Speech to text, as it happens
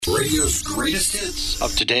Radio's greatest hits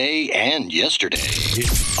of today and yesterday.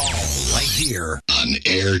 It's all right here on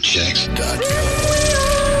airchecks.com.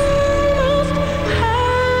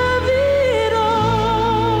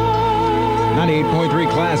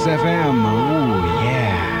 98.3 Class FM. Oh,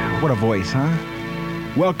 yeah. What a voice, huh?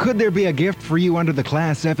 Well, could there be a gift for you under the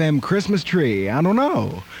Class FM Christmas tree? I don't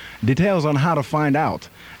know. Details on how to find out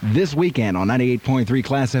this weekend on 98.3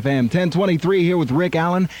 Class FM. 1023 here with Rick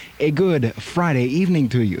Allen. A good Friday evening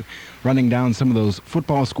to you. Running down some of those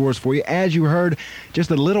football scores for you. As you heard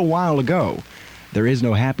just a little while ago, there is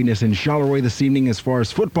no happiness in Charleroi this evening as far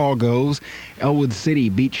as football goes. Elwood City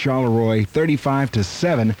beat Charleroi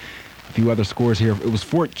 35-7. A few other scores here. It was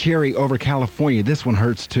Fort Cherry over California. This one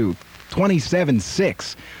hurts too.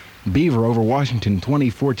 27-6. Beaver over Washington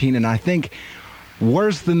 2014. And I think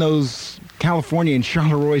worse than those California and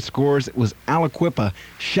Charleroi scores, it was Aliquippa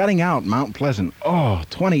shutting out Mount Pleasant. Oh,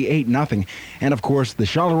 28-0. And of course, the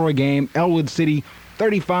Charleroi game, Elwood City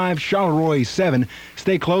 35, Charleroi 7.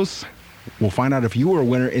 Stay close. We'll find out if you were a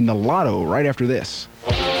winner in the lotto right after this.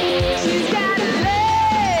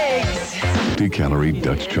 Calorie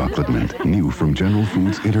Dutch chocolate mint, new from General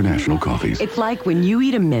Foods International Coffees. It's like when you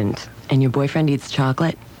eat a mint and your boyfriend eats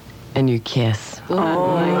chocolate and you kiss.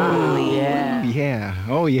 Oh, yeah. Yeah.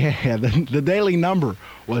 Oh, yeah. The daily number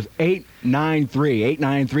was 893.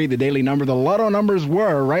 893, the daily number. The lotto numbers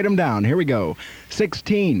were, write them down. Here we go.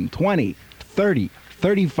 16, 20, 30,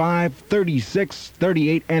 35, 36,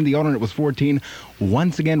 38, and the alternate was 14.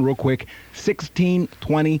 Once again, real quick, 16,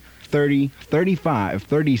 20, 30, 35,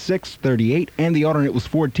 36, 38, and the alternate was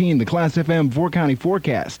 14. The Class FM 4-county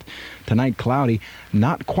forecast. Tonight, cloudy,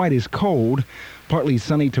 not quite as cold. Partly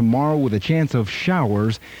sunny tomorrow with a chance of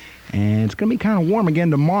showers. And it's going to be kind of warm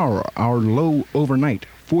again tomorrow. Our low overnight,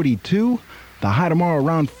 42. The high tomorrow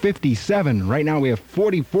around 57. Right now we have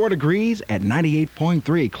 44 degrees at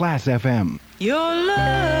 98.3 Class FM. Your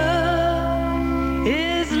love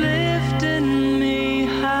is lifting me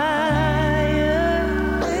higher.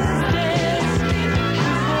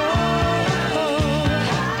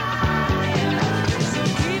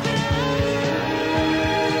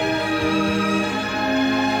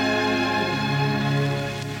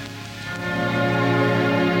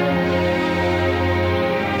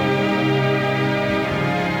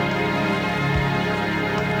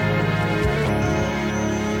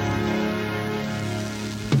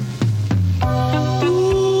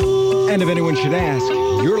 And if anyone should ask,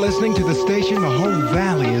 you're listening to the station the whole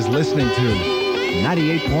valley is listening to.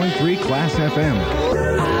 98.3 Class FM.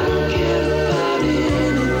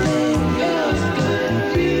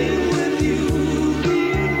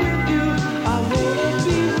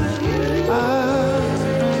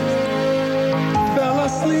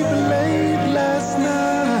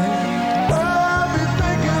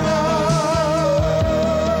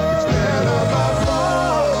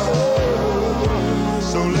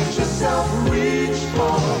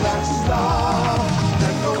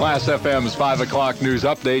 Class FM's 5 o'clock news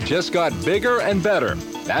update just got bigger and better.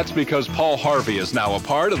 That's because Paul Harvey is now a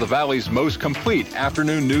part of the Valley's most complete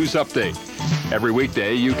afternoon news update. Every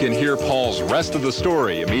weekday, you can hear Paul's rest of the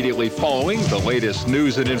story immediately following the latest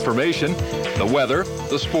news and information, the weather,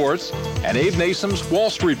 the sports, and Abe Nasom's Wall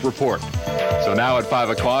Street Report. So now at 5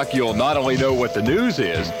 o'clock, you'll not only know what the news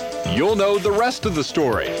is, you'll know the rest of the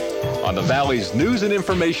story on the Valley's news and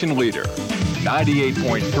information leader,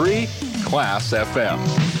 98.3 Class FM.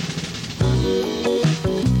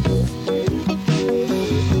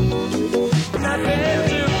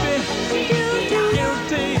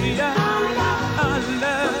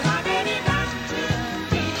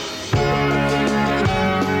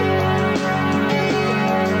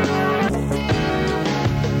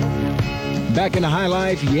 Back in the high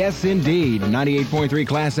life, yes indeed. 98.3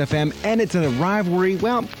 Class FM, and it's a rivalry,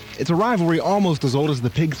 well, it's a rivalry almost as old as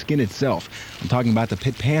the pigskin itself. I'm talking about the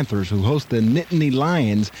Pitt Panthers, who host the Nittany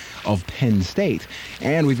Lions of Penn State.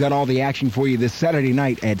 And we've got all the action for you this Saturday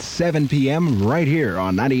night at 7 p.m. right here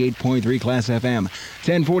on 98.3 Class FM.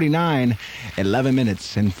 10:49, 11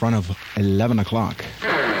 minutes in front of 11 o'clock.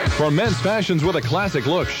 For men's fashions with a classic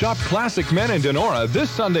look, shop Classic Men in Denora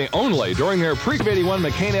this Sunday only during their Pre-81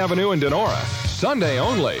 McCain Avenue in Denora. Sunday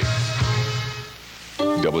only.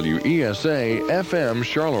 WESA-FM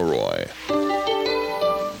Charleroi.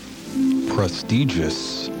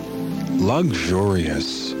 Prestigious,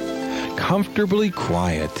 luxurious, comfortably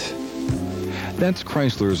quiet. That's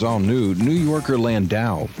Chrysler's all-new New Yorker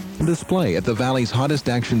Landau. Display at the Valley's hottest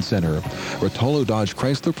action center, Rotolo Dodge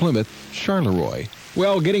Chrysler Plymouth, Charleroi.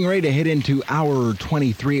 Well, getting ready to hit into hour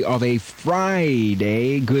 23 of a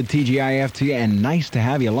Friday. Good TGIF to you, and nice to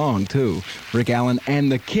have you along, too. Rick Allen and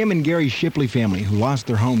the Kim and Gary Shipley family, who lost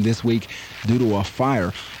their home this week due to a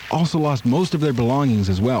fire, also lost most of their belongings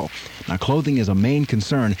as well. Now, clothing is a main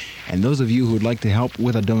concern, and those of you who would like to help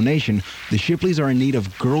with a donation, the Shipleys are in need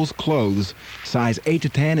of girls' clothes, size 8 to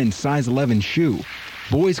 10 and size 11 shoe.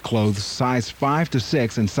 Boys' clothes, size 5 to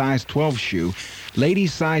 6 and size 12 shoe.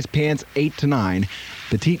 Ladies' size pants, 8 to 9.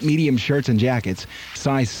 Petite medium shirts and jackets,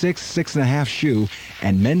 size 6, 6.5 shoe.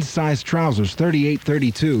 And men's size trousers, 38,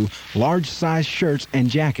 32. Large size shirts and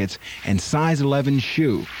jackets, and size 11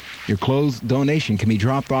 shoe. Your clothes donation can be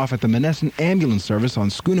dropped off at the Menneson Ambulance Service on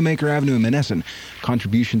Schoonamaker Avenue in Menneson.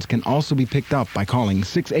 Contributions can also be picked up by calling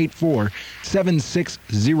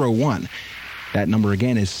 684-7601. That number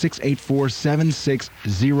again is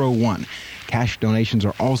 684-7601. Cash donations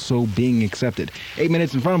are also being accepted. 8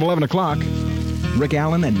 minutes in front of 11 o'clock. Rick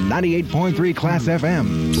Allen and 98.3 Class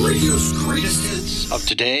FM. Radio's greatest hits of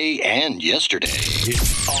today and yesterday.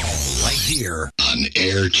 It's all right here on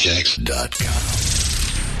airchecks.com.